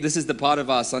This is the part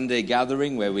of our Sunday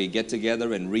gathering where we get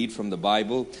together and read from the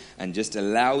Bible and just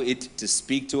allow it to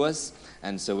speak to us.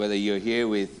 And so whether you're here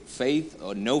with faith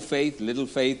or no faith, little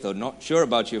faith or not sure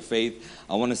about your faith,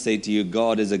 I want to say to you,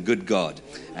 God is a good God.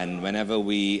 And whenever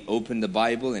we open the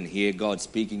Bible and hear God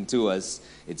speaking to us,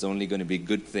 it's only going to be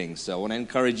good things. So I want to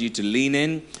encourage you to lean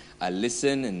in,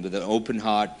 listen and with an open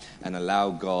heart and allow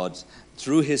God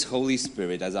through His Holy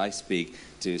Spirit as I speak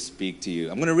to speak to you.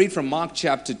 I'm going to read from Mark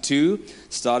chapter 2,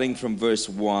 starting from verse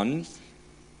 1.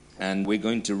 And we're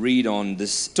going to read on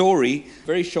this story,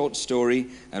 very short story.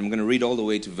 And I'm going to read all the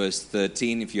way to verse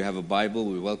 13. If you have a Bible,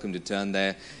 we're welcome to turn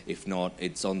there. If not,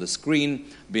 it's on the screen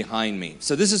behind me.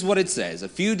 So this is what it says. A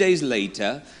few days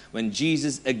later, when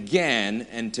Jesus again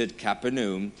entered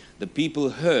Capernaum, the people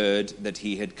heard that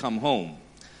he had come home.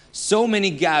 So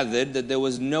many gathered that there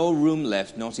was no room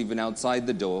left, not even outside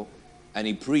the door, and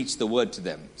he preached the word to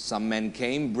them. Some men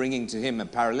came, bringing to him a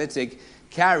paralytic,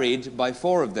 carried by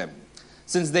 4 of them.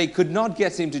 Since they could not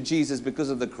get him to Jesus because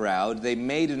of the crowd, they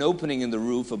made an opening in the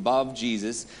roof above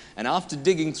Jesus, and after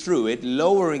digging through it,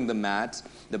 lowering the mat,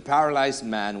 the paralyzed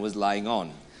man was lying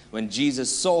on. When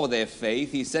Jesus saw their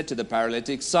faith, he said to the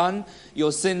paralytic, "Son,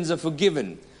 your sins are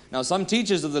forgiven." Now some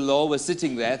teachers of the law were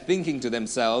sitting there, thinking to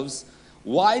themselves,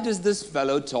 "Why does this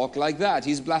fellow talk like that?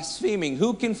 He's blaspheming.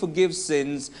 Who can forgive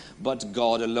sins but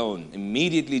God alone?"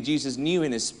 Immediately Jesus knew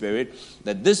in his spirit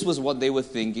that this was what they were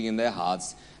thinking in their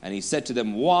hearts. And he said to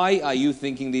them, "Why are you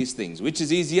thinking these things? Which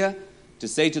is easier, to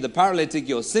say to the paralytic,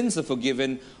 'Your sins are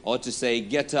forgiven,' or to say,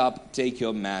 'Get up, take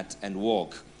your mat and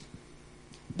walk'?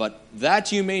 But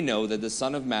that you may know that the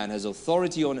Son of Man has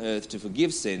authority on earth to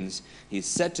forgive sins," he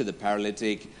said to the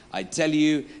paralytic, "I tell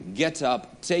you, get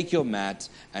up, take your mat,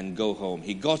 and go home."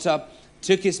 He got up,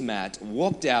 took his mat,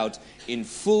 walked out in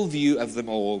full view of them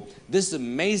all. This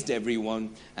amazed everyone,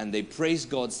 and they praised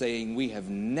God, saying, "We have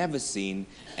never seen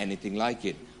anything like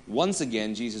it." Once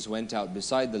again, Jesus went out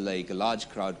beside the lake. A large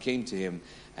crowd came to him,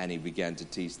 and he began to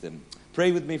teach them.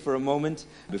 Pray with me for a moment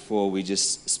before we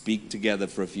just speak together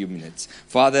for a few minutes.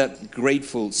 Father,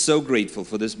 grateful, so grateful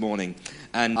for this morning.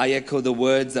 And I echo the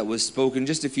words that were spoken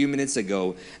just a few minutes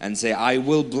ago and say, I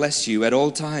will bless you at all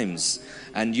times.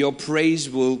 And your praise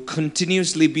will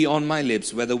continuously be on my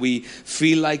lips, whether we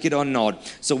feel like it or not.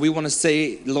 So we want to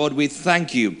say, Lord, we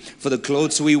thank you for the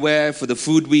clothes we wear, for the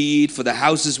food we eat, for the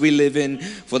houses we live in,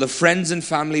 for the friends and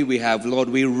family we have. Lord,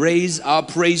 we raise our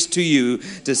praise to you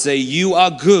to say you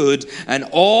are good, and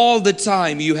all the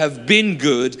time you have been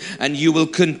good, and you will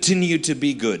continue to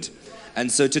be good. And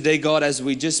so today, God, as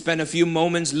we just spend a few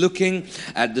moments looking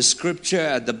at the scripture,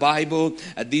 at the Bible,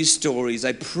 at these stories,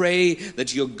 I pray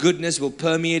that your goodness will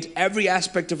permeate every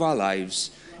aspect of our lives.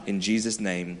 In Jesus'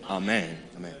 name, amen.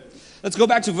 Amen. Let's go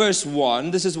back to verse 1.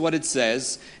 This is what it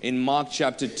says in Mark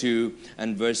chapter 2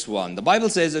 and verse 1. The Bible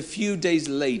says a few days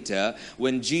later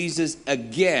when Jesus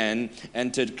again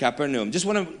entered Capernaum. Just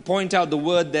want to point out the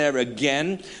word there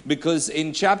again, because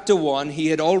in chapter 1 he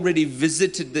had already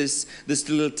visited this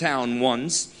little town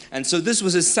once. And so this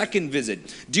was his second visit.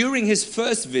 During his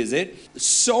first visit,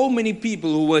 so many people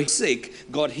who were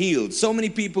sick got healed. So many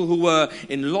people who were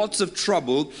in lots of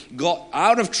trouble got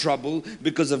out of trouble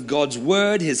because of God's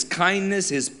word, his kindness,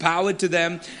 his power to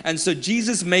them. And so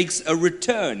Jesus makes a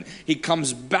return. He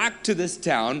comes back to this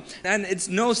town. And it's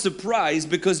no surprise,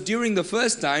 because during the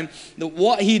first time,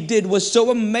 what he did was so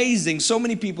amazing. So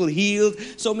many people healed.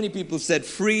 So many people set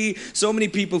free. So many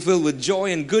people filled with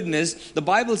joy and goodness. The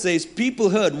Bible says people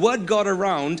heard, word got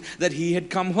around that he had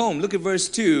come home. Look at verse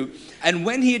 2. And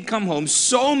when he had come home,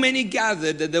 so many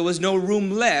gathered that there was no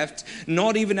room left,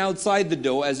 not even outside the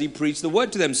door, as he preached the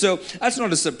word to them. So that's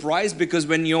not a surprise, because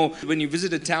when you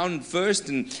visit a town first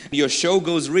and your show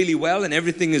goes really well and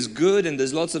everything is good and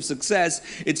there's lots of success,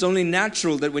 it's only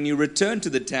natural that when you return to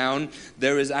the town,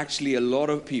 there is actually a lot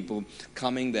of people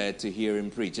coming there to hear him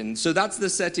preach. And so that's the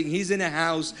setting. He's in a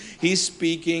house, he's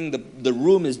speaking, the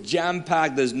room is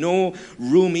jam-packed, there's no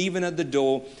room even at the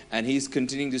door, and he's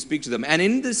continuing to speak to them. And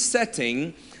in this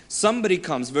setting, somebody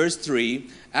comes, verse 3,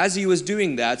 as he was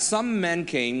doing that, some men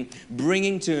came,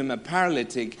 bringing to him a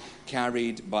paralytic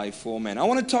carried by 4 men. I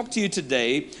want to talk to you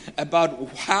today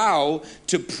about how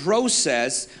to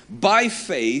process by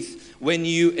faith when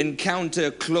you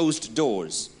encounter closed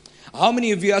doors. How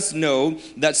many of us know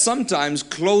that sometimes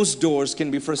closed doors can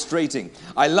be frustrating?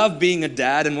 I love being a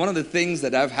dad, and one of the things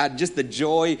that I've had just the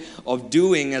joy of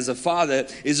doing as a father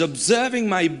is observing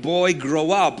my boy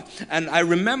grow up. And I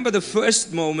remember the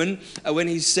first moment when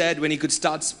he could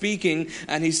start speaking,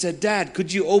 and he said, "Dad,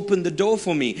 could you open the door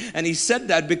for me?" And he said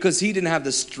that because he didn't have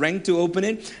the strength to open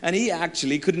it, and he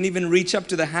actually couldn't even reach up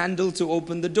to the handle to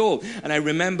open the door. And I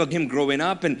remember him growing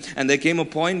up, and there came a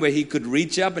point where he could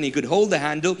reach up and he could hold the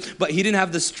handle, but he didn't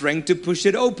have the strength to push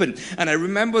it open. And I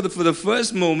remember for the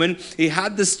first moment, he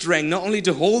had the strength not only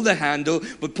to hold the handle,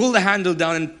 but pull the handle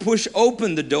down and push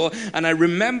open the door. And I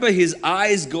remember his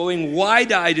eyes going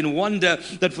wide-eyed in wonder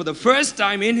that for the first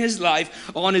time in his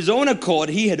life, on his own accord,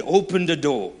 he had opened a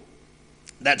door.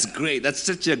 That's great. That's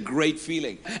such a great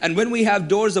feeling. And when we have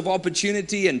doors of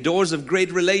opportunity and doors of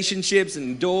great relationships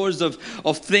and doors of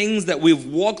things that we've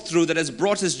walked through that has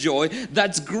brought us joy,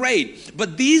 that's great.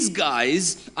 But these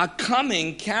guys are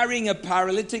coming carrying a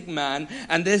paralytic man,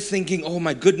 and they're thinking, "Oh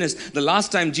my goodness, the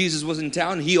last time Jesus was in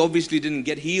town, he obviously didn't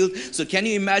get healed. So can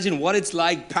you imagine what it's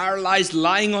like, paralyzed,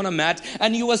 lying on a mat?"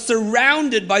 And you are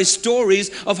surrounded by stories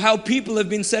of how people have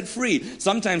been set free.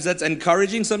 Sometimes that's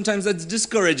encouraging, sometimes that's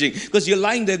discouraging, because you're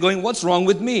lying there going, "What's wrong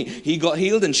with me? He got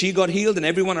healed and she got healed and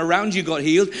everyone around you got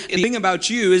healed." The thing about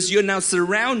you is you're now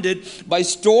surrounded by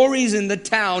stories in the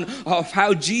town of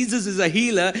how Jesus is a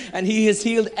healer and he has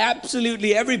healed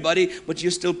absolutely everybody, but you're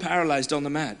still paralyzed on the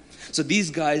mat. So these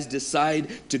guys decide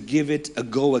to give it a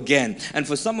go again. And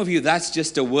for some of you, that's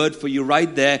just a word for you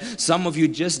right there. Some of you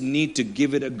just need to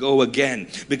give it a go again.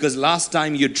 Because last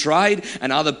time you tried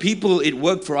and it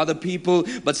worked for other people.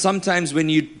 But sometimes when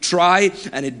you try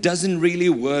and it doesn't really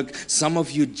work, some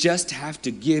of you just have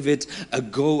to give it a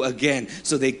go again.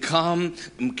 So they come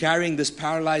carrying this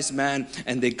paralyzed man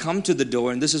and they come to the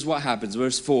door. And this is what happens.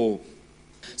 Verse 4.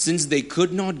 Since they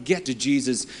could not get to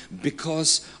Jesus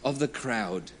because of the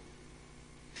crowd.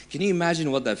 Can you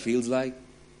imagine what that feels like?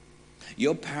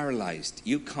 You're paralyzed.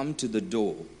 You come to the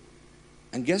door.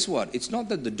 And guess what? It's not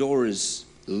that the door is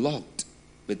locked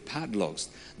with padlocks.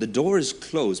 The door is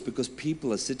closed because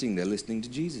people are sitting there listening to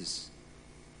Jesus.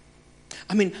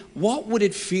 I mean, what would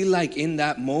it feel like in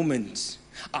that moment?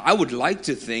 I would like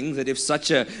to think that if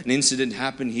such an incident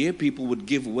happened here, people would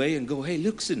give way and go, "Hey,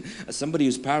 listen, somebody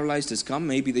who's paralyzed has come.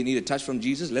 Maybe they need a touch from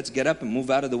Jesus. Let's get up and move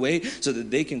out of the way so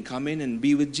that they can come in and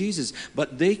be with Jesus."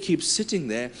 But they keep sitting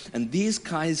there, and these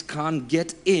guys can't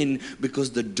get in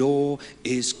because the door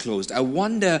is closed. I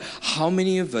wonder how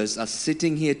many of us are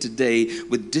sitting here today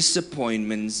with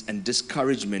disappointments and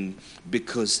discouragement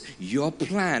because your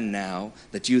plan now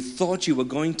that you thought you were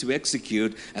going to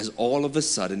execute has all of a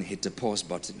sudden hit a pause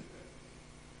button.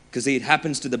 Because it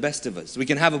happens to the best of us. We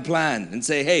can have a plan and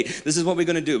say, "Hey, this is what we're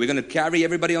going to do. We're going to carry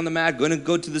everybody on the mat, going to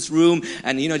go to this room,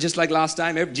 and just like last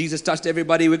time, Jesus touched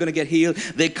everybody, we're going to get healed."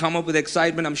 They come up with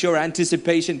excitement, I'm sure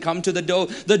anticipation, come to the door.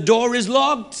 The door is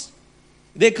locked.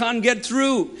 They can't get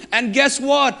through. And guess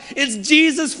what? It's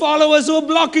Jesus' followers who are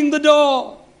blocking the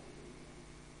door.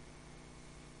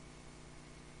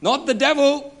 Not the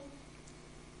devil.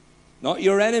 Not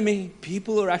your enemy.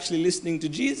 People who are actually listening to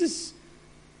Jesus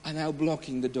are now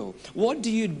blocking the door. What do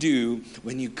you do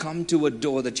when you come to a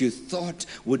door that you thought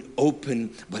would open,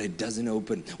 but it doesn't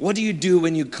open? What do you do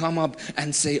when you come up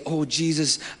and say, "Oh,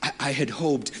 Jesus, I had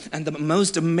hoped"? And the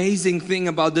most amazing thing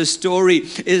about this story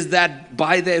is that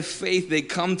by their faith, they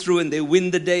come through and they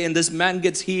win the day, and this man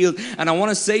gets healed. And I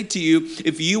want to say to you,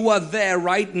 if you are there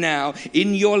right now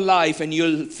in your life and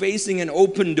you're facing an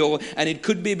open door, and it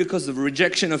could be because of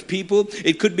rejection of people,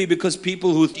 it could be because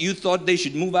people who you thought they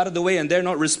should move out of the way and they're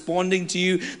not responding to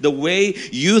you the way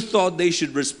you thought they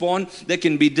should respond. There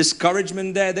can be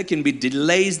discouragement there. There can be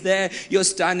delays there. You're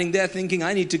standing there thinking,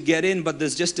 "I need to get in," but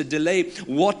there's just a delay.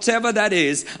 Whatever that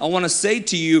is, I want to say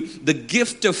to you, the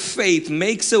gift of faith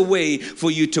makes a way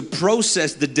for you to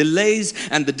process the delays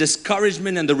and the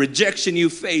discouragement and the rejection you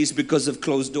face because of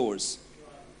closed doors.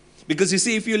 Because you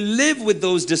see, if you live with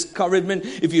those discouragement,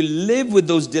 if you live with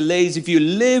those delays, if you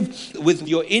live with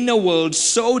your inner world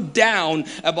so down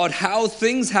about how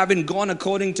things haven't gone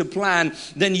according to plan,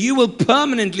 then you will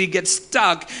permanently get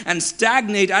stuck and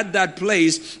stagnate at that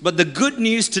place. But the good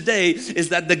news today is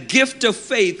that the gift of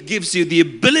faith gives you the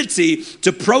ability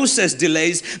to process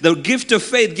delays. The gift of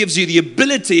faith gives you the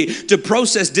ability to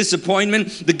process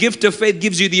disappointment. The gift of faith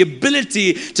gives you the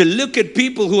ability to look at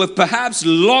people who have perhaps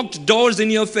locked doors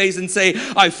in your face and say,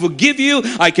 "I forgive you,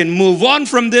 I can move on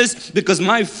from this because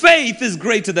my faith is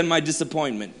greater than my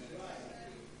disappointment."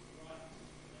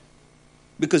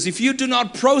 Because if you do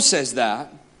not process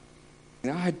that, I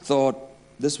had thought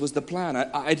this was the plan.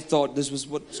 I thought this was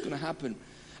what's going to happen.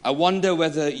 I wonder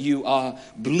whether you are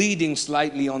bleeding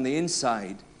slightly on the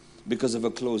inside because of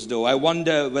a closed door. I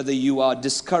wonder whether you are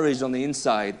discouraged on the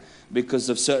inside because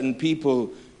of certain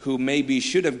people who maybe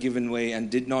should have given way and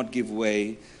did not give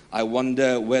way. I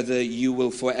wonder whether you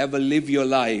will forever live your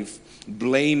life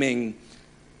blaming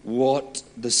what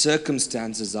the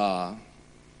circumstances are,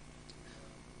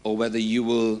 or whether you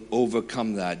will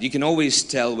overcome that. You can always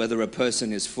tell whether a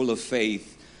person is full of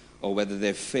faith or whether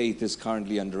their faith is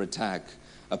currently under attack.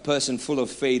 A person full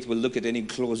of faith will look at any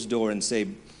closed door and say,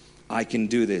 I can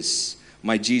do this.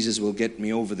 My Jesus will get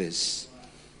me over this.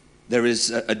 There is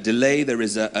a delay, there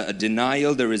is a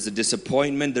denial, there is a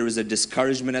disappointment, there is a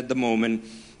discouragement at the moment.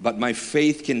 But my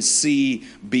faith can see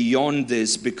beyond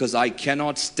this, because I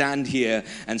cannot stand here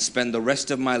and spend the rest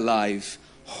of my life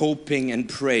hoping and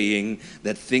praying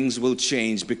that things will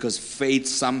change, because faith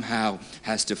somehow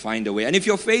has to find a way. And if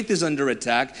your faith is under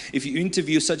attack, if you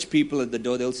interview such people at the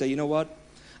door, they'll say, you know what?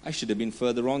 I should have been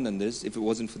further on than this if it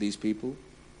wasn't for these people.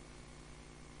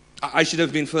 I should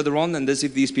have been further on than this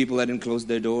if these people hadn't closed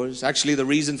their doors. Actually, the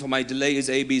reason for my delay is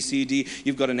A, B, C, D.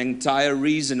 You've got an entire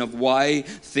reason of why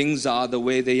things are the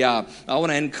way they are. I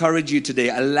want to encourage you today.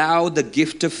 Allow the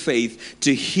gift of faith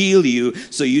to heal you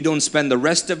so you don't spend the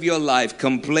rest of your life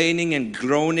complaining and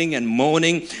groaning and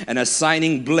moaning and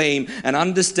assigning blame. And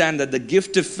understand that the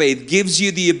gift of faith gives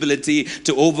you the ability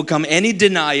to overcome any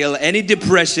denial, any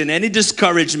depression, any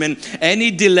discouragement, any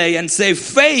delay, and say,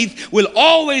 faith will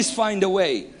always find a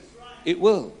way. It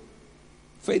will.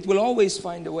 Faith will always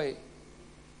find a way.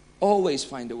 Always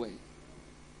find a way.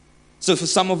 So for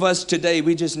some of us today,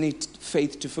 we just need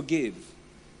faith to forgive.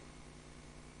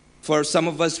 For some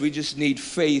of us, we just need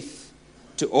faith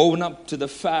to own up to the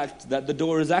fact that the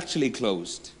door is actually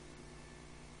closed.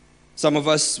 Some of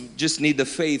us just need the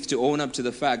faith to own up to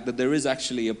the fact that there is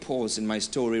actually a pause in my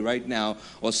story right now,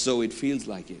 or so it feels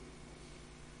like it.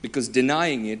 Because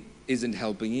denying it isn't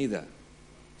helping either.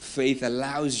 Faith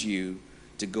allows you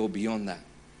to go beyond that.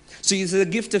 So the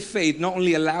gift of faith not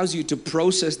only allows you to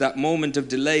process that moment of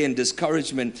delay and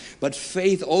discouragement, but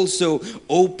faith also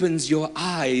opens your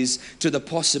eyes to the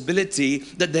possibility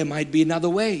that there might be another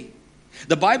way.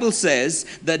 The Bible says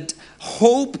that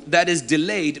hope that is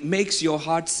delayed makes your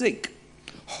heart sick.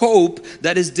 Hope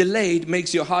that is delayed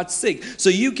makes your heart sick.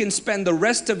 So you can spend the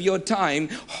rest of your time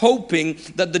hoping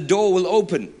that the door will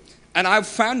open. And I've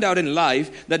found out in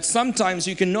life that sometimes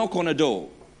you can knock on a door.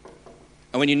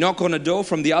 And when you knock on a door,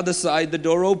 from the other side, the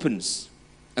door opens.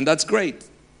 And that's great.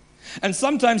 And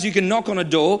sometimes you can knock on a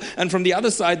door, and from the other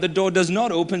side, the door does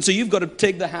not open. So you've got to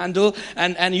take the handle,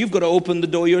 and you've got to open the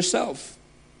door yourself.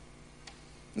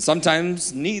 And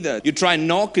sometimes neither. You try and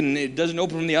knock, and it doesn't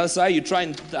open from the other side. You try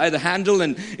and tie the handle,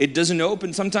 and it doesn't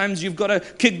open. Sometimes you've got to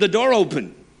kick the door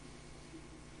open.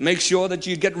 Make sure that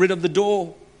you get rid of the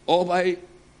door all by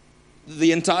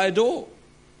the entire door.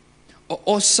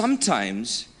 Or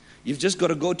sometimes you've just got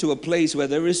to go to a place where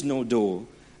there is no door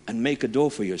and make a door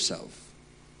for yourself.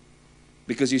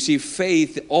 Because you see,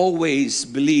 faith always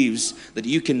believes that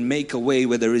you can make a way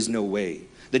where there is no way.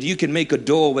 That you can make a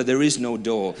door where there is no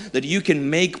door. That you can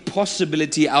make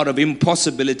possibility out of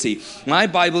impossibility. My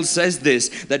Bible says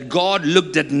this, that God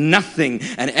looked at nothing,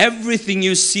 and everything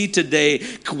you see today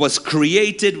was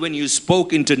created when you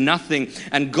spoke into nothing.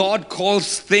 And God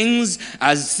calls things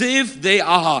as if they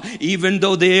are, even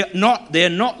though they're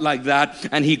not like that.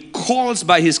 And He calls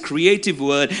by His creative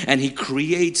word, and He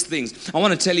creates things. I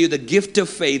want to tell you, the gift of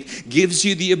faith gives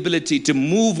you the ability to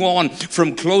move on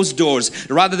from closed doors,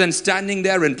 rather than standing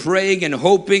there and praying and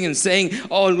hoping and saying,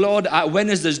 oh Lord, when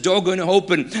is this door going to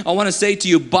open? I want to say to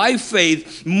you, by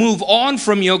faith, move on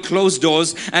from your closed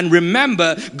doors, and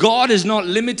remember, God is not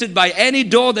limited by any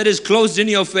door that is closed in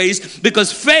your face,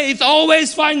 because faith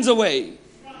always finds a way.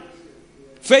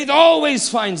 Faith always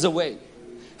finds a way.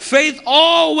 Faith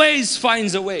always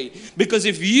finds a way. Because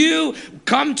if you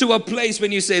come to a place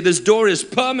when you say, this door is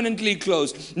permanently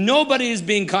closed, nobody is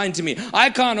being kind to me,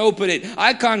 I can't open it,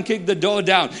 I can't kick the door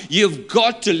down, you've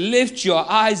got to lift your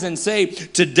eyes and say,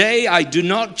 today I do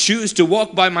not choose to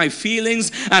walk by my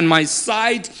feelings and my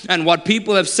sight and what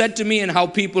people have said to me and how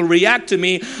people react to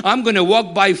me. I'm going to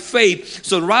walk by faith.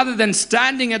 So rather than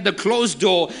standing at the closed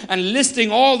door and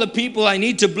listing all the people I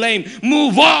need to blame,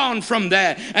 move on from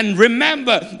there and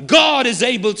remember, God is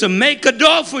able to make a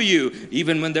door for you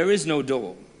even when there is no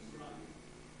door.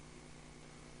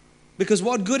 Because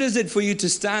what good is it for you to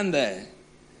stand there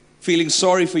feeling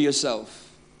sorry for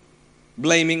yourself,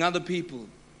 blaming other people,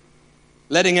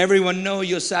 letting everyone know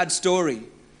your sad story?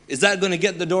 Is that going to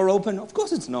get the door open? Of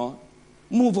course it's not.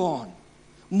 Move on.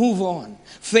 Move on.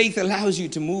 Faith allows you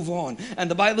to move on.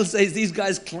 And the Bible says these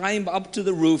guys climb up to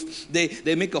the roof.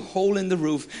 They make a hole in the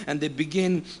roof and they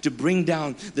begin to bring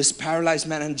down this paralyzed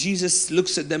man. And Jesus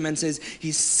looks at them and says,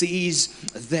 he sees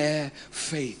their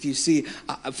faith. You see,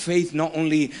 faith not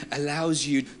only allows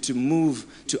you to move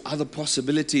to other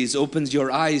possibilities, opens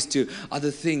your eyes to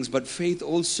other things, but faith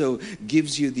also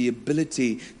gives you the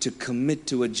ability to commit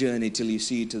to a journey till you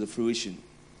see it to the fruition.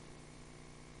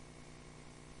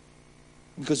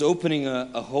 Because opening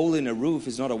a hole in a roof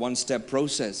is not a one-step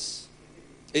process.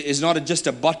 It's not just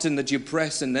a button that you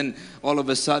press and then all of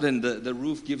a sudden the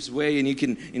roof gives way and you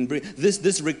can...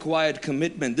 This required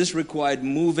commitment. This required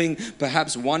moving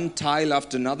perhaps one tile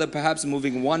after another, perhaps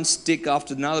moving one stick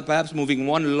after another, perhaps moving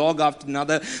one log after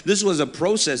another. This was a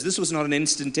process. This was not an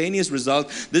instantaneous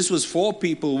result. This was 4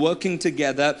 people working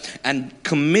together and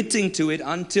committing to it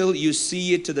until you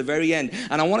see it to the very end.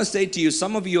 And I want to say to you,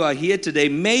 some of you are here today,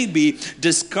 maybe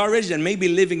discouraged and maybe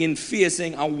living in fear,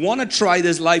 saying, I want to try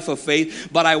this life of faith,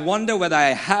 but I wonder whether I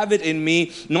have it in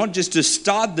me, not just to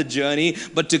start the journey,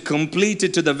 but to complete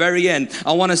it to the very end.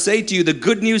 I want to say to you, the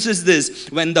good news is this: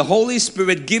 when the Holy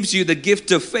Spirit gives you the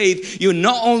gift of faith, you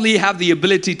not only have the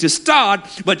ability to start,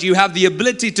 but you have the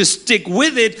ability to stick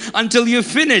with it until you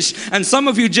finish. And some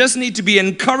of you just need to be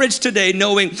encouraged today,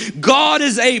 knowing God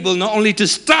is able not only to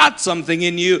start something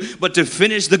in you, but to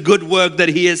finish the good work that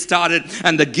He has started.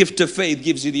 And the gift of faith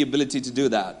gives you the ability to do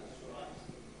that.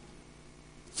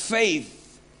 Faith,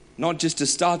 not just to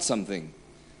start something,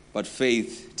 but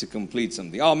faith to complete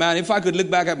something. Oh man, if I could look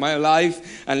back at my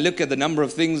life and look at the number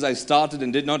of things I started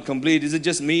and did not complete, is it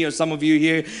just me or some of you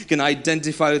here can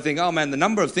identify and think, oh man, the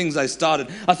number of things I started,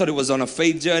 I thought it was on a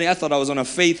faith journey, I thought I was on a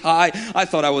faith high, I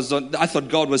thought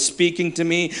God was speaking to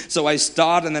me, so I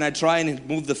start and then I try and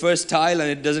move the first tile and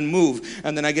it doesn't move,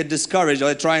 and then I get discouraged, or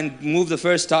I try and move the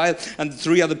first tile and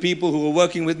 3 other people who are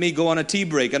working with me go on a tea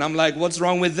break, and I'm like, what's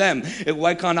wrong with them?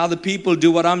 Why can't other people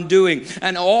do what I'm doing?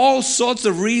 And all sorts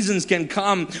of reasons can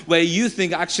come where you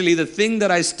think, actually, the thing that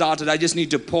I started, I just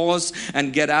need to pause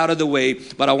and get out of the way.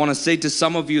 But I want to say to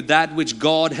some of you, that which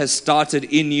God has started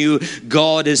in you,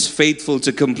 God is faithful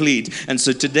to complete. And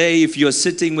so today, if you're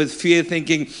sitting with fear,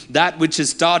 thinking that which has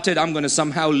started, I'm going to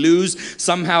somehow lose,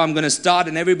 somehow I'm going to start,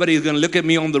 and everybody is going to look at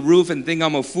me on the roof and think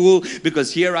I'm a fool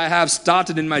because here I have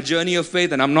started in my journey of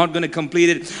faith and I'm not going to complete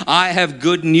it. I have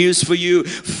good news for you.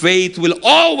 Faith will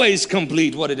always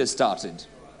complete what it has started.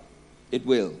 It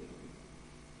will.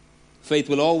 Faith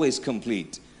will always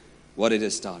complete what it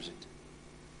has started.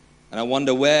 And I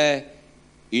wonder where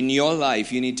in your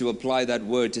life you need to apply that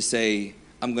word to say,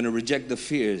 I'm going to reject the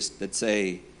fears that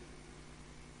say,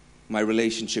 my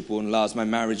relationship won't last, my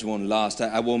marriage won't last,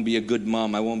 I won't be a good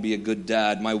mom, I won't be a good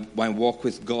dad, my walk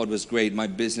with God was great, my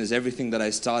business, everything that I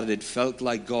started, it felt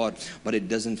like God, but it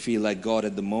doesn't feel like God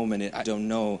at the moment. I don't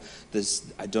know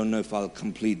if I'll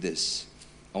complete this.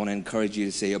 I want to encourage you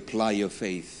to say, apply your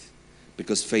faith.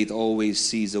 Because faith always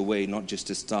sees a way, not just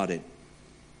to start it,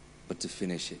 but to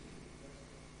finish it.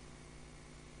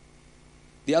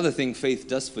 The other thing faith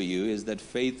does for you is that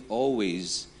faith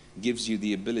always gives you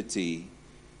the ability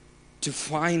to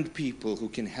find people who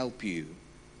can help you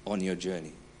on your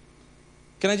journey.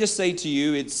 Can I just say to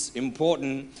you, it's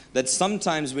important that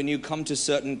sometimes when you come to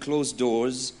certain closed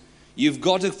doors, you've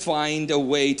got to find a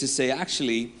way to say,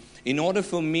 actually, in order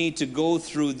for me to go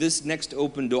through this next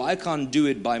open door, I can't do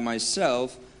it by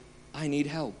myself. I need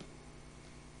help.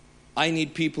 I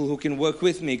need people who can work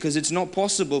with me, because it's not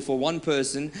possible for one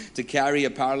person to carry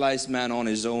a paralyzed man on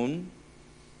his own.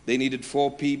 They needed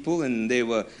 4 people and they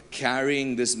were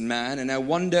carrying this man. And I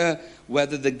wonder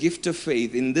whether the gift of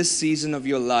faith in this season of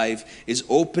your life is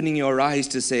opening your eyes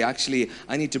to say, actually,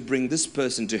 I need to bring this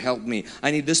person to help me.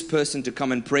 I need this person to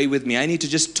come and pray with me. I need to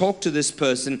just talk to this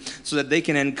person so that they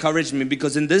can encourage me,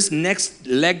 because in this next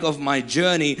leg of my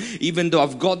journey, even though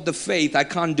I've got the faith, I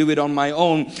can't do it on my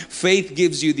own. Faith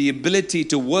gives you the ability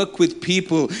to work with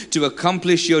people to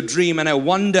accomplish your dream. And I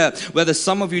wonder whether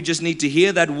some of you just need to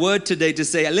hear that word today to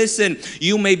say, listen,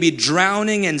 you may be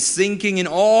drowning and sinking in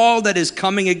all that is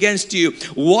coming against you.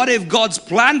 What if God's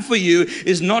plan for you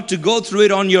is not to go through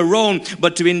it on your own,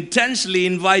 but to intentionally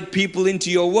invite people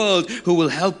into your world who will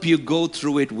help you go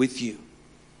through it with you?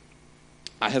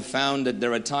 I have found that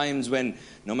there are times when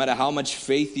no matter how much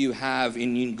faith you have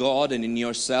in God and in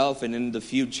yourself and in the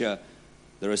future,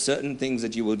 there are certain things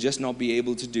that you will just not be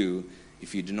able to do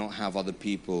if you do not have other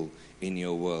people in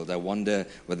your world. I wonder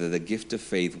whether the gift of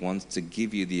faith wants to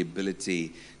give you the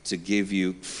ability to give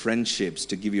you friendships,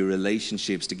 to give you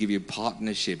relationships, to give you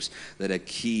partnerships that are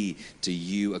key to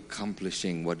you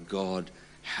accomplishing what God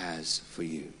has for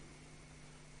you.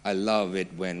 I love it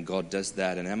when God does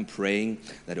that, and I'm praying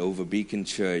that over Beacon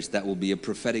Church, that will be a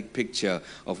prophetic picture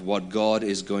of what God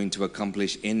is going to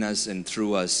accomplish in us and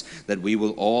through us, that we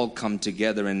will all come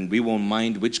together and we won't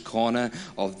mind which corner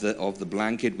of the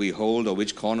blanket we hold or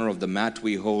which corner of the mat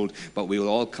we hold, but we will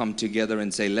all come together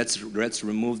and say, let's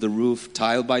remove the roof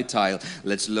tile by tile,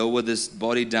 let's lower this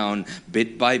body down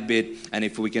bit by bit, and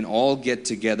if we can all get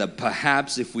together,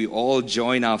 perhaps if we all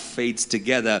join our faiths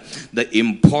together, the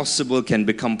impossible can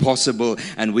become possible,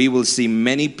 and we will see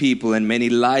many people and many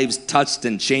lives touched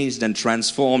and changed and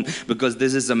transformed, because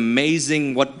this is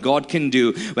amazing what God can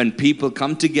do when people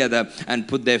come together and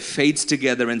put their faiths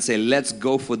together and say, let's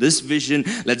go for this vision,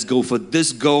 let's go for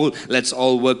this goal, let's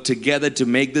all work together to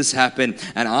make this happen.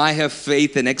 And I have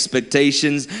faith and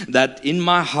expectations that in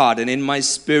my heart and in my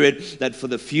spirit, that for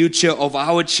the future of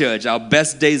our church, our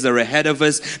best days are ahead of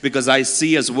us, because I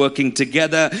see us working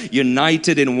together,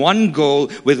 united in one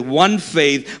goal with one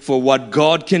faith for what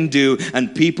God can do.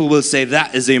 And people will say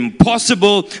that is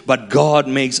impossible, but God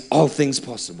makes all things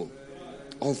possible.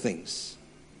 All things.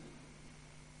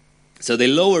 So they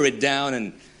lower it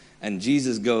down, and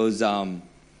Jesus goes,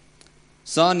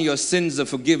 son, your sins are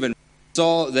forgiven.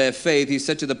 Saw their faith. He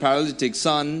said to the paralytic,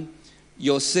 son,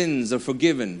 your sins are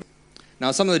forgiven. Now,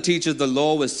 some of the teachers of the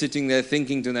law were sitting there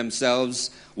thinking to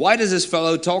themselves, why does this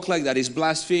fellow talk like that? He's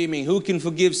blaspheming. Who can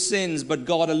forgive sins but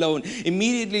God alone?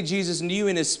 Immediately, Jesus knew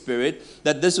in his spirit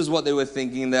that this was what they were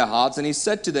thinking in their hearts. And he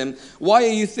said to them, why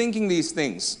are you thinking these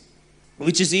things?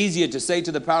 Which is easier, to say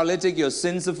to the paralytic, your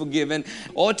sins are forgiven,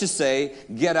 or to say,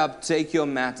 get up, take your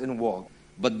mat and walk.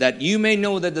 But that you may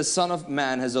know that the Son of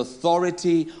Man has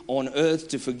authority on earth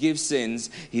to forgive sins,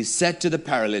 he said to the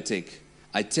paralytic,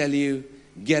 I tell you,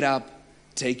 get up,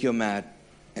 take your mat,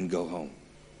 and go home.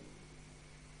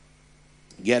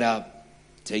 Get up,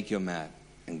 take your mat,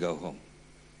 and go home.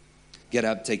 Get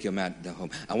up, take your mat, go home.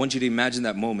 I want you to imagine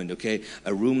that moment, okay?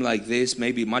 A room like this,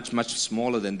 maybe much, much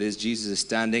smaller than this. Jesus is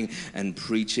standing and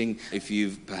preaching. If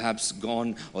you've perhaps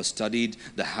gone or studied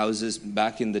the houses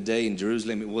back in the day in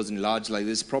Jerusalem, it wasn't large like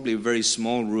this. Probably a very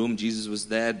small room. Jesus was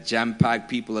there, jam-packed.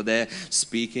 People are there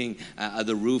speaking.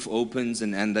 The roof opens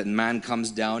and that man comes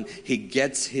down. He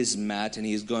gets his mat and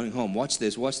he's going home. Watch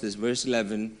this. Verse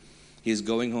 11. He's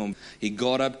going home. He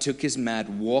got up, took his mat,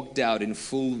 walked out in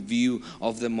full view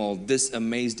of them all. This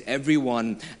amazed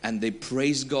everyone, and they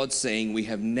praised God, saying, we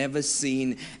have never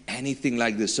seen anything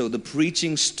like this. So the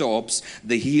preaching stops,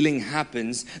 the healing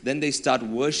happens, then they start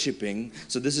worshiping.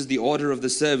 So this is the order of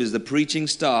the service. The preaching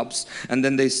stops, and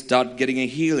then they start getting a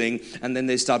healing, and then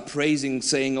they start praising,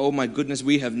 saying, oh my goodness,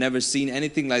 we have never seen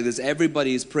anything like this.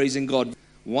 Everybody is praising God.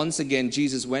 Once again,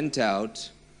 Jesus went out,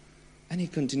 and he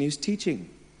continues teaching.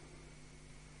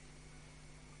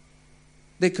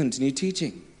 They continue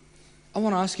teaching. I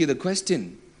want to ask you the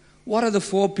question. What are the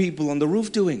 4 people on the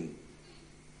roof doing?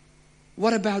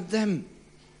 What about them?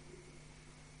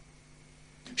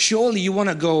 Surely you want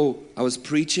to go, I was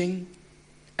preaching,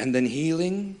 and then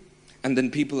healing, and then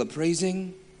people are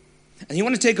praising. And you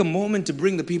want to take a moment to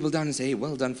bring the people down and say, hey,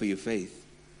 well done for your faith.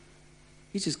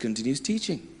 He just continues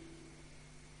teaching.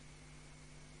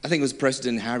 I think it was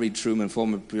President Harry Truman,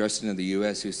 former president of the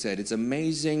U.S., who said, it's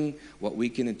amazing what we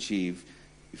can achieve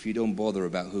if you don't bother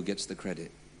about who gets the credit.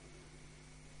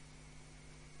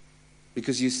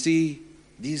 Because you see,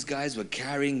 these guys were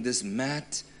carrying this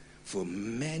mat for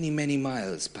many, many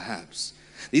miles, perhaps.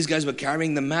 These guys were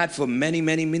carrying the mat for many,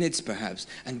 many minutes, perhaps.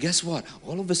 And guess what?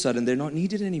 All of a sudden, they're not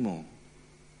needed anymore.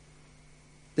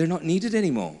 They're not needed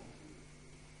anymore.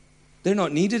 They're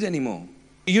not needed anymore.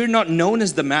 You're not known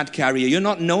as the mat carrier. You're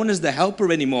not known as the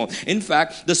helper anymore. In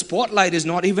fact, the spotlight is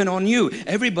not even on you.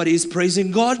 Everybody is praising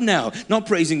God now. Not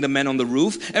praising the men on the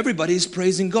roof. Everybody is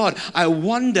praising God. I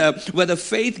wonder whether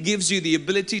faith gives you the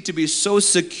ability to be so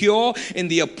secure in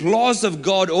the applause of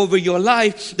God over your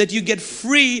life that you get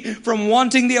free from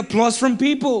wanting the applause from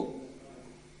people.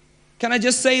 Can I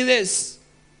just say this?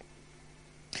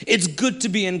 It's good to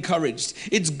be encouraged.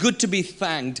 It's good to be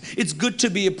thanked. It's good to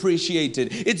be appreciated.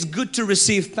 It's good to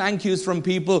receive thank yous from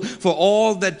people for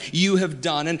all that you have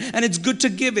done. And it's good to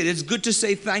give it. It's good to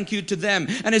say thank you to them.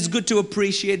 And it's good to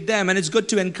appreciate them. And it's good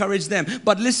to encourage them.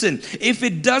 But listen, if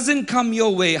it doesn't come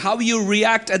your way, how you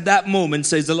react at that moment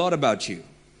says a lot about you.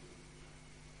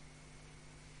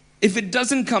 If it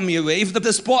doesn't come your way, if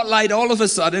the spotlight all of a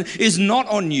sudden is not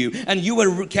on you, and you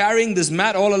were carrying this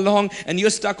mat all along and you're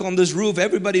stuck on this roof,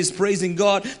 everybody's praising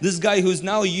God. This guy who's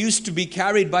now used to be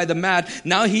carried by the mat,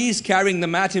 now he's carrying the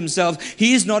mat himself.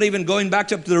 He's not even going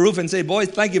back up to the roof and say, boys,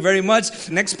 thank you very much.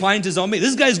 Next pint is on me.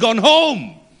 This guy's gone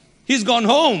home. He's gone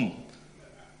home.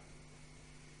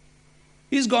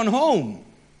 He's gone home.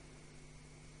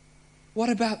 What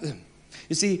about them?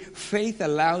 You see, faith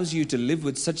allows you to live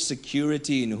with such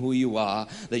security in who you are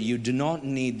that you do not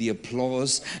need the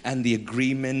applause and the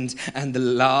agreement and the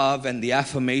love and the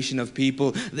affirmation of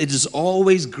people. It is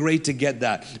always great to get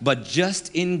that. But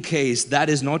just in case that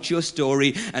is not your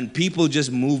story and people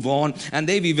just move on and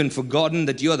they've even forgotten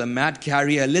that you're the mat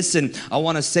carrier, listen, I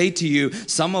want to say to you,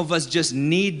 some of us just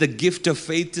need the gift of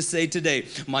faith to say today,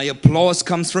 my applause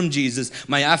comes from Jesus,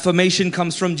 my affirmation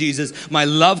comes from Jesus, my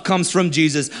love comes from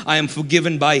Jesus, I am forgiven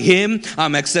by Him,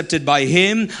 I'm accepted by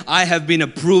Him, I have been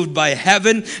approved by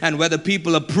heaven, and whether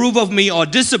people approve of me or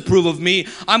disapprove of me,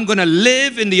 I'm going to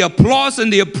live in the applause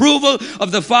and the approval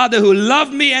of the Father who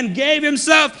loved me and gave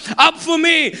Himself up for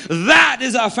me. That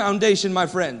is our foundation, my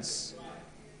friends.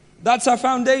 That's our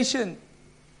foundation.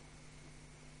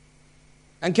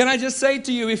 And can I just say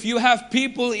to you, if you have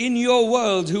people in your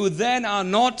world who then are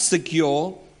not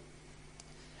secure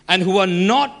and who are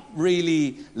not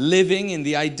really living in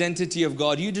the identity of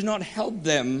God, you do not help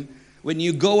them when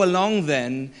you go along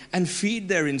then and feed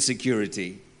their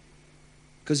insecurity.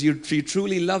 Because if you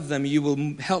truly love them, you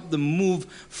will help them move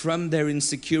from their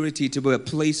insecurity to a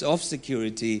place of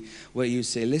security where you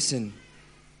say, listen,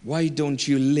 why don't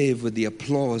you live with the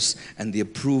applause and the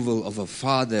approval of a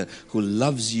Father who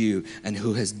loves you and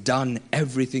who has done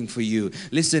everything for you?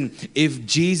 Listen, if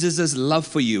Jesus' love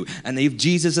for you and if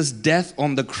Jesus' death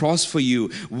on the cross for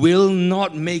you will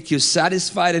not make you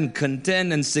satisfied and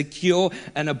content and secure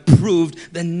and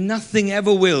approved, then nothing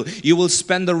ever will. You will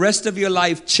spend the rest of your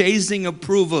life chasing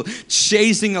approval,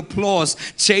 chasing applause,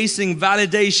 chasing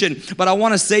validation. But I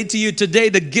want to say to you today,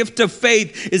 the gift of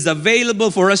faith is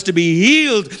available for us to be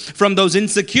healed from those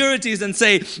insecurities and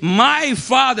say, my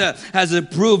Father has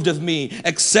approved of me,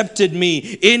 accepted me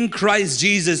in Christ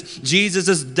Jesus.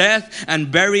 Jesus' death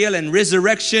and burial and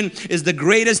resurrection is the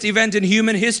greatest event in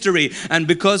human history. And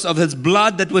because of His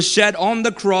blood that was shed on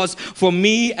the cross for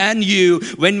me and you,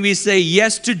 when we say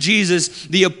yes to Jesus,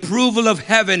 the approval of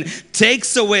heaven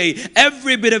takes away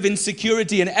every bit of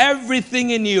insecurity and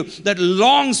everything in you that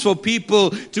longs for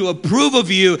people to approve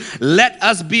of you. Let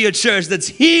us be a church that's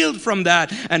healed from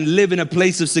that and live in a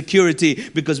place of security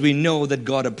because we know that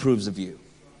God approves of you.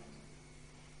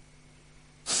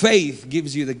 Faith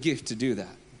gives you the gift to do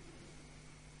that.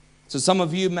 So some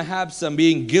of you perhaps are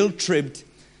being guilt-tripped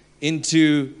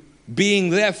into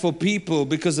being there for people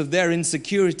because of their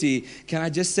insecurity. Can I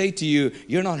just say to you,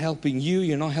 you're not helping you,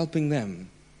 you're not helping them.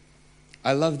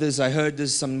 I love this. I heard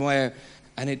this somewhere.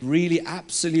 And it really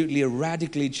absolutely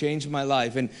radically changed my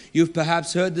life. And you've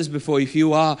perhaps heard this before if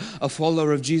you are a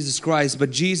follower of Jesus Christ.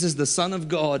 But Jesus, the Son of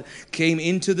God, came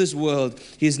into this world.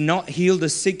 He's not healed the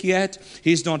sick yet.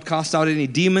 He's not cast out any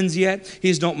demons yet.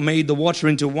 He's not made the water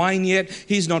into wine yet.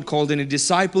 He's not called any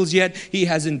disciples yet. He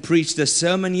hasn't preached a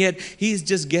sermon yet. He's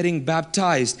just getting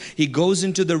baptized. He goes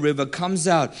into the river, comes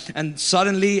out, and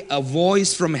suddenly a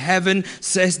voice from heaven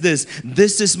says this,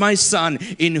 "This is my Son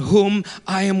in whom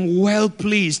I am well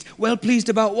pleased." Well pleased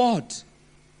about what?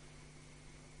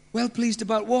 Well pleased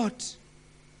about what?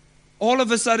 All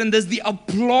of a sudden there's the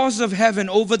applause of heaven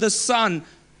over the Son.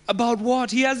 About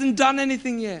what? He hasn't done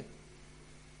anything yet.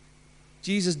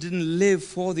 Jesus didn't live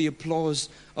for the applause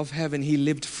of heaven. He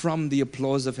lived from the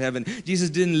applause of heaven. Jesus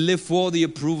didn't live for the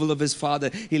approval of His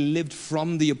Father. He lived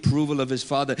from the approval of His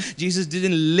Father. Jesus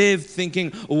didn't live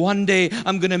thinking, one day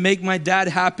I'm going to make my dad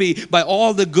happy by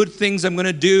all the good things I'm going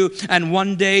to do. And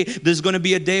one day there's going to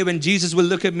be a day when Jesus will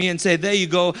look at me and say, there you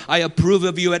go, I approve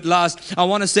of you at last. I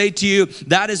want to say to you,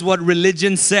 that is what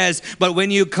religion says. But when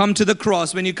you come to the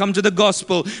cross, when you come to the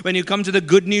gospel, when you come to the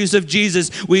good news of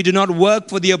Jesus, we do not work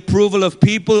for the approval of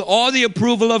people or the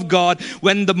approval of God.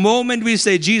 When the moment we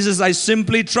say, Jesus, I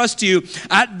simply trust you,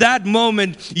 at that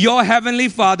moment, your heavenly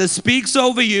Father speaks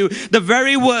over you the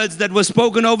very words that were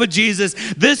spoken over Jesus.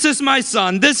 This is my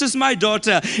son, this is my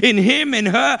daughter. In him, in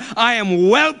her, I am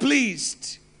well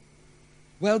pleased.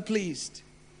 Well pleased.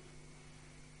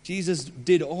 Jesus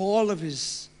did all of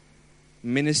His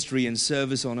ministry and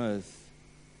service on earth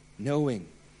knowing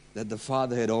that the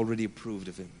Father had already approved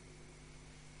of Him,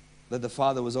 that the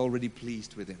Father was already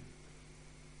pleased with Him,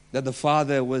 that the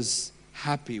Father was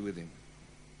happy with Him.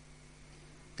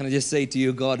 Can I just say to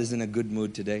you, God is in a good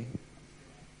mood today.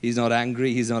 He's not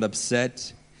angry, He's not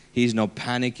upset, He's not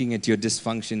panicking at your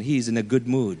dysfunction. He's in a good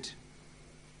mood.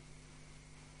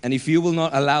 And if you will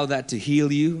not allow that to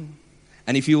heal you,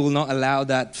 and if you will not allow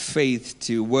that faith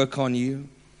to work on you,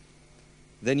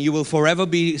 then you will forever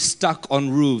be stuck on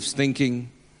roofs thinking,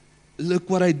 look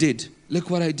what I did. Look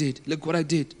what I did. Look what I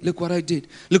did. Look what I did.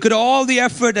 Look at all the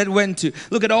effort I went to.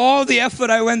 Look at all the effort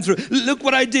I went through. Look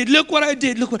what I did. Look what I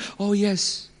did. Look what. Oh,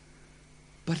 yes.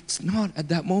 But it's not. At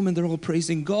that moment, they're all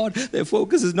praising God. Their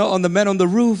focus is not on the men on the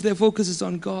roof. Their focus is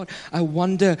on God. I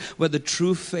wonder whether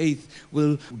true faith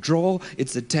will draw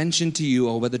its attention to you,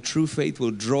 or whether true faith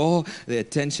will draw the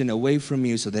attention away from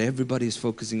you so that everybody is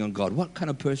focusing on God. What kind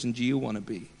of person do you want to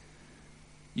be?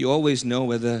 You always know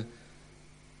whether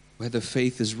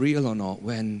faith is real or not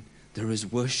when there is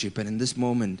worship. And in this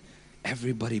moment,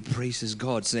 everybody praises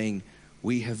God, saying,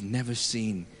 we have never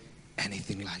seen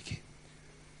anything like it.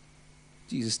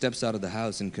 Jesus steps out of the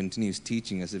house and continues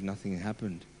teaching as if nothing had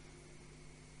happened.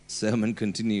 Sermon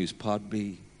continues, part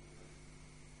B.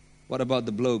 What about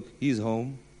the bloke? He's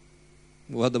home.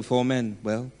 What the 4 men?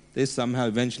 Well, they somehow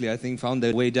eventually, I think, found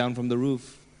their way down from the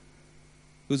roof.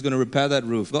 Who's going to repair that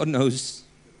roof? God knows.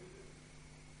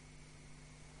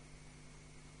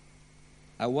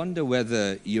 I wonder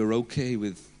whether you're okay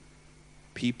with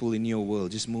people in your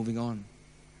world just moving on.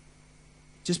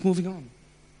 Just moving on.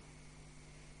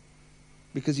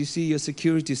 Because you see, your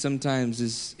security sometimes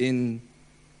is in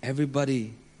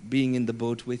everybody being in the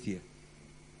boat with you.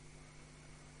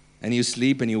 And you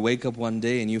sleep and you wake up one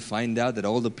day and you find out that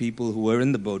all the people who were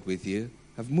in the boat with you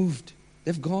have moved.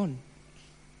 They've gone.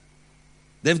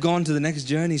 They've gone to the next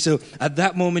journey. So at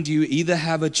that moment, you either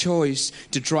have a choice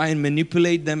to try and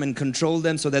manipulate them and control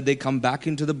them so that they come back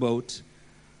into the boat,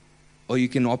 or you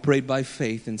can operate by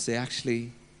faith and say,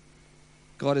 actually,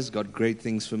 God has got great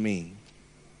things for me.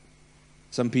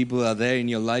 Some people are there in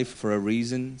your life for a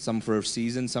reason, some for a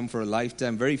season, some for a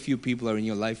lifetime. Very few people are in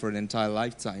your life for an entire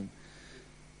lifetime.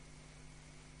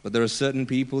 But there are certain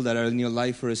people that are in your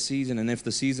life for a season, and if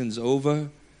the season's over,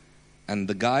 and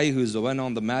the guy who's went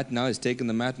on the mat now has taken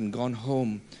the mat and gone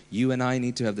home, you and I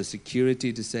need to have the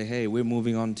security to say, hey, we're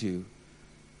moving on too.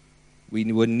 We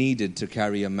were needed to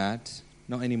carry a mat,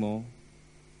 not anymore.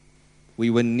 We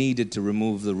were needed to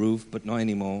remove the roof, but not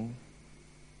anymore.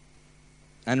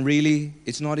 And really,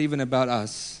 it's not even about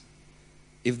us.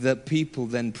 If the people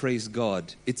then praise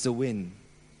God, it's a win.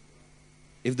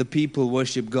 If the people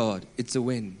worship God, it's a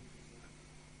win.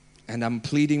 And I'm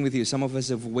pleading with you, some of us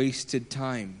have wasted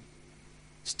time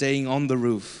staying on the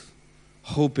roof,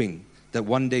 hoping that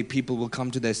one day people will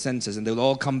come to their senses and they'll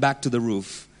all come back to the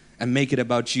roof and make it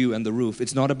about you and the roof.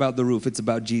 It's not about the roof, it's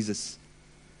about Jesus.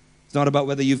 It's not about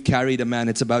whether you've carried a man,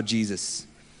 it's about Jesus.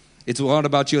 It's not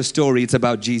about your story, it's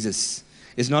about Jesus.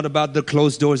 It's not about the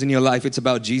closed doors in your life, it's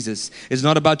about Jesus. It's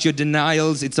not about your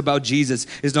denials, it's about Jesus.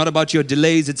 It's not about your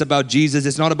delays, it's about Jesus.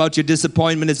 It's not about your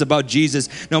disappointment, it's about Jesus.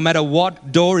 No matter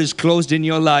what door is closed in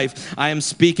your life, I am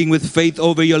speaking with faith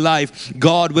over your life.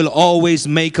 God will always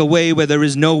make a way where there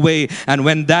is no way. And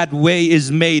when that way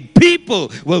is made,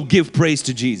 people will give praise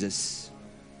to Jesus.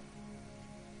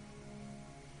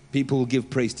 People will give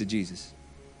praise to Jesus.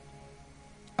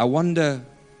 I wonder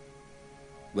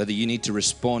whether you need to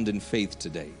respond in faith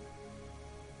today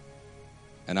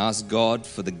and ask God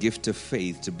for the gift of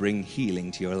faith to bring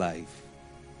healing to your life.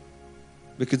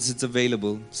 Because it's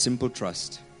available. Simple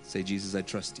trust. Say, Jesus, I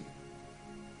trust you.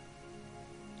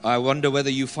 I wonder whether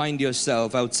you find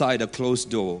yourself outside a closed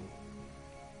door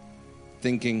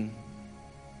thinking,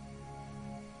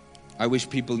 I wish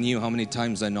people knew how many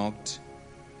times I knocked.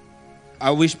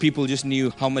 I wish people just knew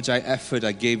how much effort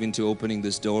I gave into opening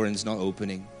this door and it's not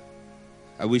opening.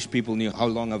 I wish people knew how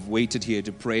long I've waited here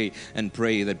to pray and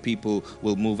pray that people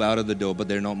will move out of the door, but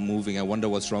they're not moving. I wonder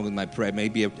what's wrong with my prayer.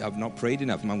 Maybe I've not prayed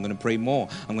enough. I'm going to pray more.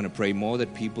 I'm going to pray more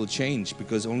that people change,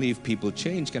 because only if people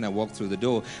change can I walk through the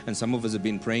door. And some of us have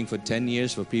been praying for 10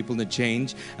 years for people to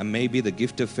change, and maybe the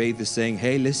gift of faith is saying,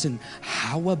 hey, listen,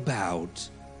 how about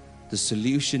the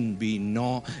solution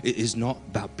is not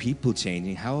about people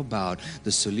changing? How about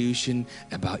the solution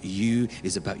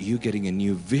is about you getting a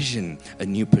new vision, a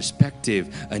new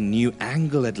perspective, a new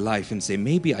angle at life, and say,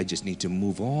 maybe I just need to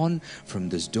move on from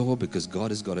this door because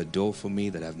God has got a door for me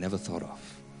that I've never thought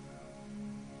of.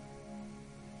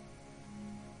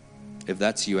 If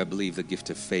that's you, I believe the gift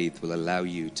of faith will allow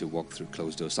you to walk through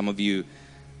closed doors. Some of you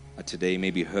are today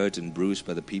maybe hurt and bruised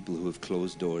by the people who have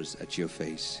closed doors at your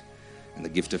face. And the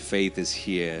gift of faith is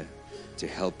here to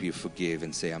help you forgive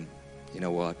and say, you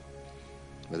know what?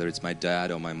 Whether it's my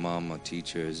dad or my mom or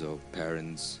teachers or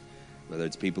parents, whether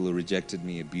it's people who rejected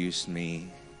me, abused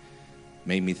me,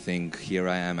 made me think, here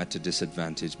I am at a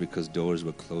disadvantage because doors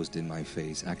were closed in my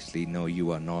face. Actually, no,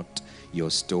 you are not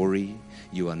your story.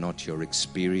 You are not your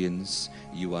experience.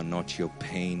 You are not your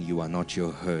pain. You are not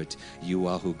your hurt. You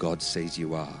are who God says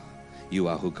you are. You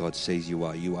are who God says you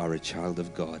are. You are a child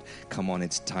of God. Come on,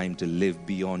 it's time to live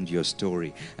beyond your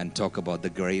story and talk about the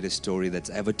greatest story that's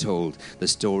ever told. The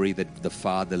story that the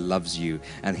Father loves you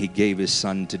and He gave His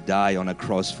Son to die on a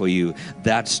cross for you.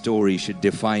 That story should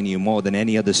define you more than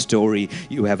any other story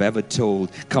you have ever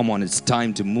told. Come on, it's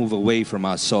time to move away from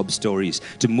our sob stories,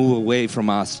 to move away from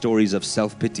our stories of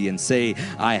self-pity and say,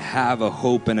 I have a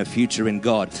hope and a future in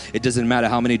God. It doesn't matter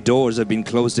how many doors have been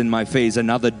closed in my face.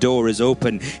 Another door is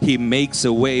open. He makes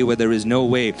a way where there is no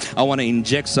way. I want to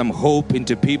inject some hope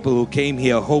into people who came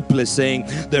here hopeless, saying,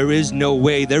 there is no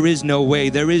way, there is no way,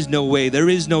 there is no way, there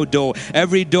is no door.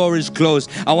 Every door is closed.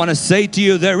 I want to say to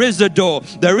you, there is a door,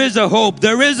 there is a hope,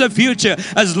 there is a future.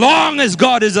 As long as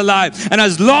God is alive and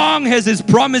as long as His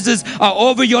promises are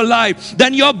over your life,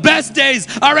 then your best days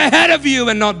are ahead of you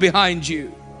and not behind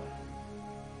you.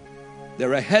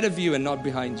 They're ahead of you and not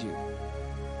behind you.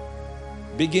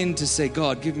 Begin to say,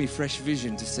 God, give me fresh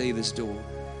vision to say this door.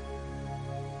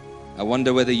 I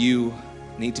wonder whether you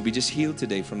need to be just healed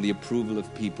today from the approval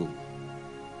of people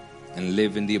and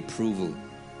live in the approval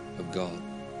of God.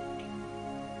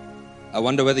 I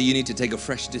wonder whether you need to take a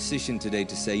fresh decision today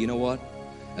to say, you know what?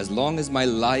 As long as my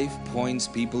life points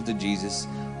people to Jesus,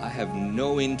 I have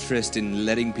no interest in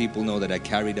letting people know that I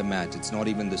carried a mat. It's not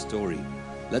even the story.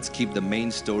 Let's keep the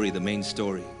main story the main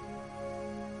story.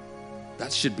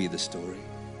 That should be the story.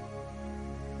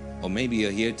 Or maybe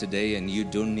you're here today and you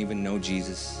don't even know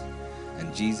Jesus.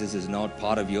 And Jesus is not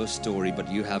part of your story, but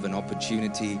you have an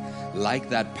opportunity, like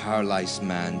that paralyzed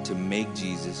man, to make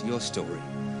Jesus your story.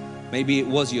 Maybe it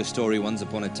was your story once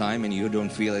upon a time and you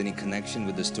don't feel any connection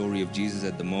with the story of Jesus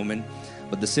at the moment.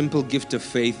 But the simple gift of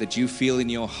faith that you feel in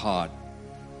your heart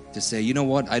to say, you know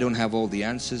what, I don't have all the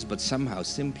answers, but somehow,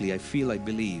 simply, I feel I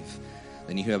believe.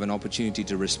 Then you have an opportunity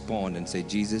to respond and say,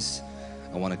 Jesus,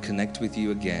 I want to connect with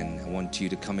you again. I want you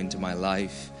to come into my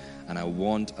life. And I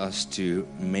want us to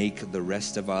make the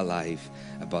rest of our life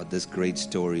about this great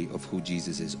story of who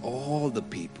Jesus is. All the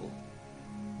people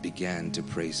began to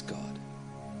praise God.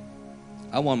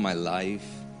 I want my life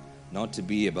not to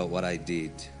be about what I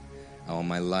did. I want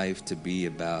my life to be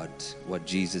about what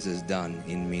Jesus has done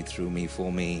in me, through me,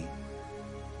 for me.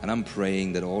 And I'm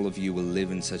praying that all of you will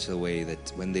live in such a way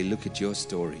that when they look at your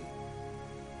story,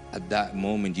 at that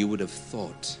moment you would have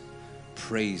thought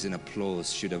praise and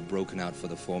applause should have broken out for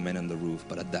the 4 men on the roof.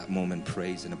 But at that moment,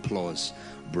 praise and applause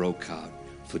broke out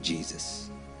for Jesus,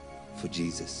 for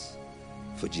Jesus,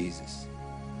 for Jesus,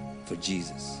 for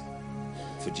Jesus,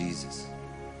 for Jesus,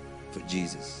 for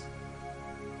Jesus.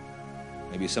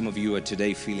 Maybe some of you are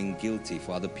today feeling guilty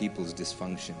for other people's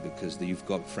dysfunction because you've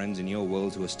got friends in your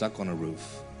world who are stuck on a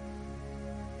roof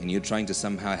and you're trying to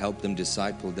somehow help them,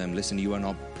 disciple them. Listen, you are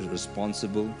not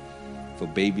responsible for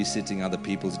babysitting other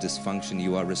people's dysfunction.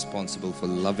 You are responsible for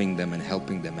loving them and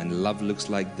helping them. And love looks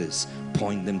like this.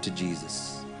 Point them to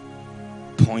Jesus.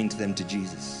 Point them to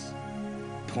Jesus.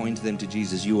 Point them to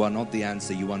Jesus. You are not the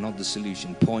answer. You are not the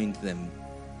solution. Point them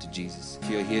to Jesus. If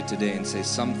you're here today and say,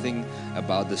 something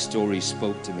about the story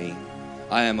spoke to me.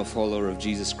 I am a follower of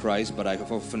Jesus Christ, but I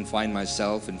often find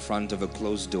myself in front of a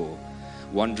closed door,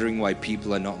 wondering why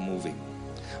people are not moving.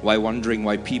 Wondering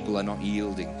why people are not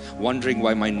yielding, wondering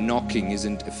why my knocking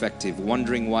isn't effective,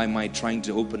 wondering why am I trying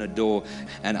to open a door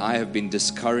and I have been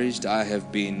discouraged, I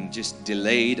have been just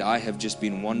delayed, I have just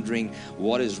been wondering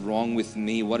what is wrong with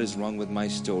me, what is wrong with my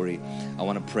story. I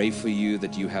want to pray for you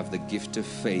that you have the gift of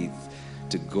faith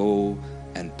to go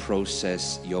and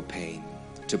process your pain,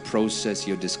 to process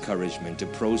your discouragement, to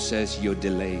process your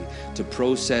delay, to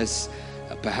process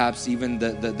perhaps even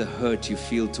the hurt you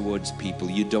feel towards people.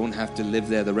 You don't have to live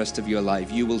there the rest of your life.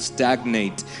 You will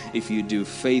stagnate if you do.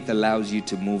 Faith allows you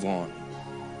to move on.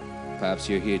 Perhaps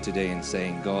you're here today and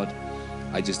saying, God,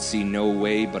 I just see no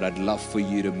way, but I'd love for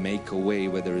you to make a way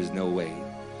where there is no way.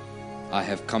 I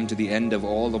have come to the end of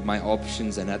all of my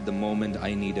options, and at the moment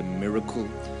I need a miracle,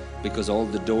 because all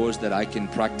the doors that I can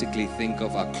practically think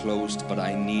of are closed, but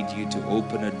I need you to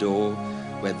open a door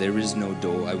where there is no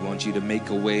door. I want you to make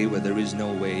a way where there is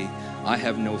no way. I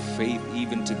have no faith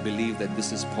even to believe that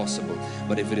this is possible.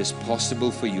 But if it is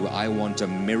possible for you, I want a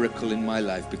miracle in my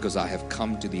life because I have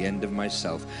come to the end of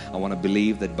myself. I want to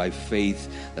believe that by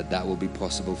faith that will be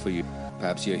possible for you.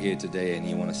 Perhaps you're here today and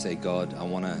you want to say, God, I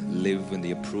want to live in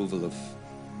the approval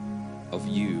of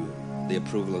you, the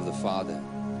approval of the Father.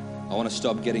 I want to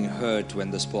stop getting hurt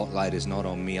when the spotlight is not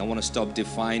on me. I want to stop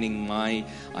defining my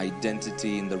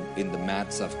identity in the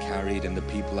mats I've carried and the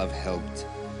people I've helped.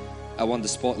 I want the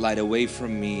spotlight away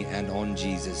from me and on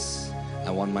Jesus.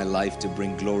 I want my life to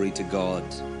bring glory to God.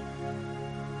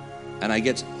 And I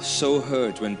get so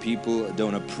hurt when people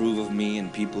don't approve of me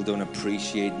and people don't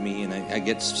appreciate me. And I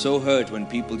get so hurt when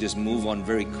people just move on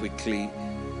very quickly.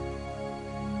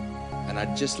 And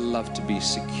I'd just love to be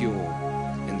secure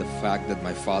in the fact that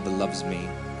my Father loves me.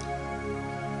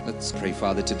 Let's pray.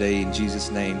 Father, today in Jesus'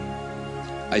 name,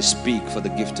 I speak for the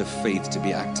gift of faith to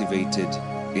be activated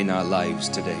in our lives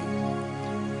today.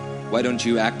 Why don't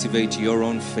you activate your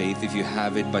own faith if you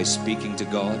have it by speaking to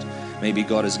God? Maybe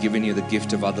God has given you the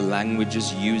gift of other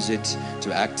languages. Use it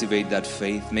to activate that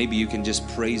faith. Maybe you can just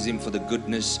praise Him for the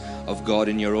goodness of God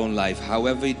in your own life.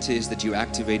 However it is that you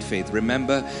activate faith.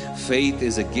 Remember, faith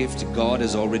is a gift. God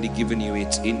has already given you.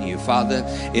 It's in you. Father,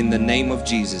 in the name of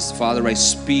Jesus, Father, I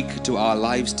speak to our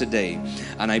lives today.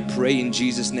 And I pray in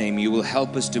Jesus' name, you will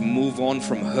help us to move on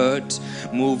from hurt,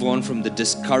 move on from the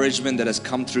discouragement that has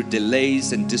come through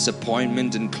delays and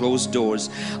disappointment and closed doors.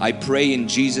 I pray in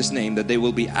Jesus' name that there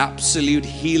will be absolute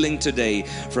healing today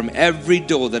from every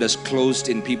door that is closed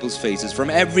in people's faces, from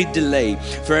every delay,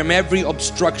 from every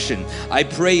obstruction. I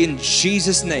pray in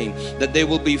Jesus' name that there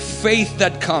will be faith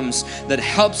that comes that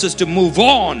helps us to move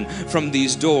on from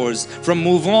these doors,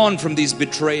 move on from these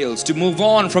betrayals, to move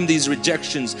on from these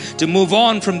rejections, to move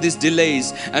on from these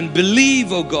delays, and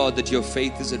believe, oh God, that your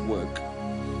faith is at work.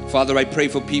 Father, I pray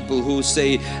for people who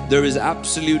say, there is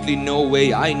absolutely no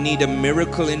way. I need a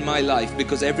miracle in my life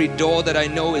because every door that I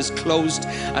know is closed,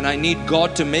 and I need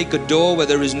God to make a door where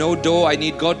there is no door. I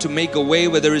need God to make a way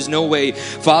where there is no way.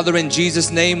 Father, in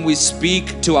Jesus' name, we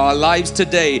speak to our lives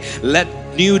today. Let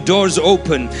new doors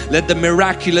open. Let the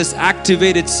miraculous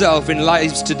activate itself in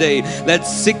lives today. Let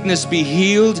sickness be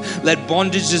healed. Let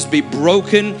bondages be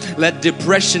broken. Let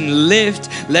depression lift.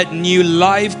 Let new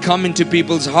life come into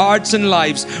people's hearts and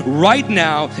lives right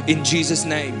now in Jesus'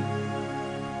 name.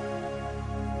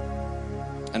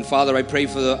 And Father, I pray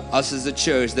for us as a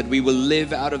church that we will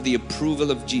live out of the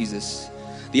approval of Jesus.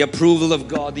 The approval of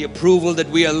God, the approval that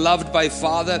we are loved by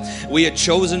Father, we are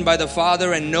chosen by the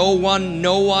Father, and no one,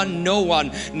 no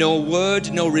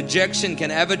word, no rejection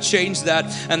can ever change that,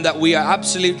 and that we are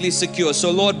absolutely secure.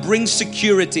 So Lord, bring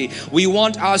security. We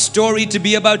want our story to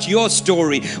be about your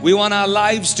story. We want our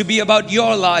lives to be about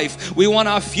your life. We want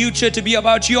our future to be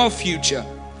about your future.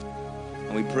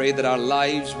 And we pray that our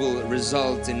lives will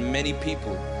result in many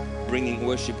people bringing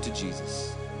worship to Jesus.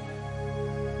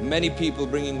 Many people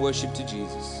bringing worship to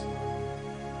Jesus.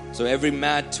 So every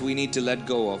mat we need to let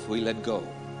go of, we let go.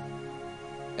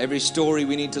 Every story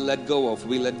we need to let go of,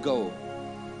 we let go.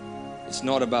 It's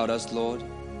not about us, Lord.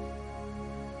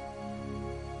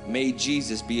 May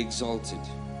Jesus be exalted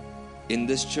in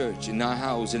this church, in our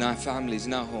house, in our families,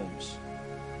 in our homes.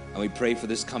 And we pray for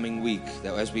this coming week,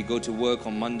 that as we go to work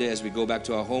on Monday, as we go back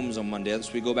to our homes on Monday,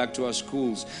 as we go back to our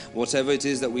schools, whatever it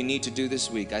is that we need to do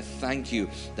this week, I thank you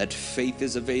that faith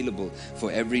is available for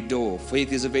every door.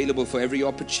 Faith is available for every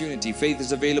opportunity. Faith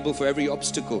is available for every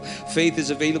obstacle. Faith is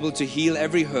available to heal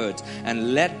every hurt.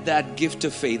 And let that gift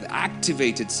of faith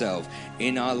activate itself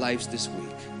in our lives this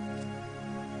week.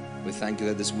 We thank you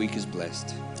that this week is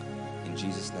blessed. In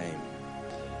Jesus' name,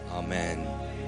 amen.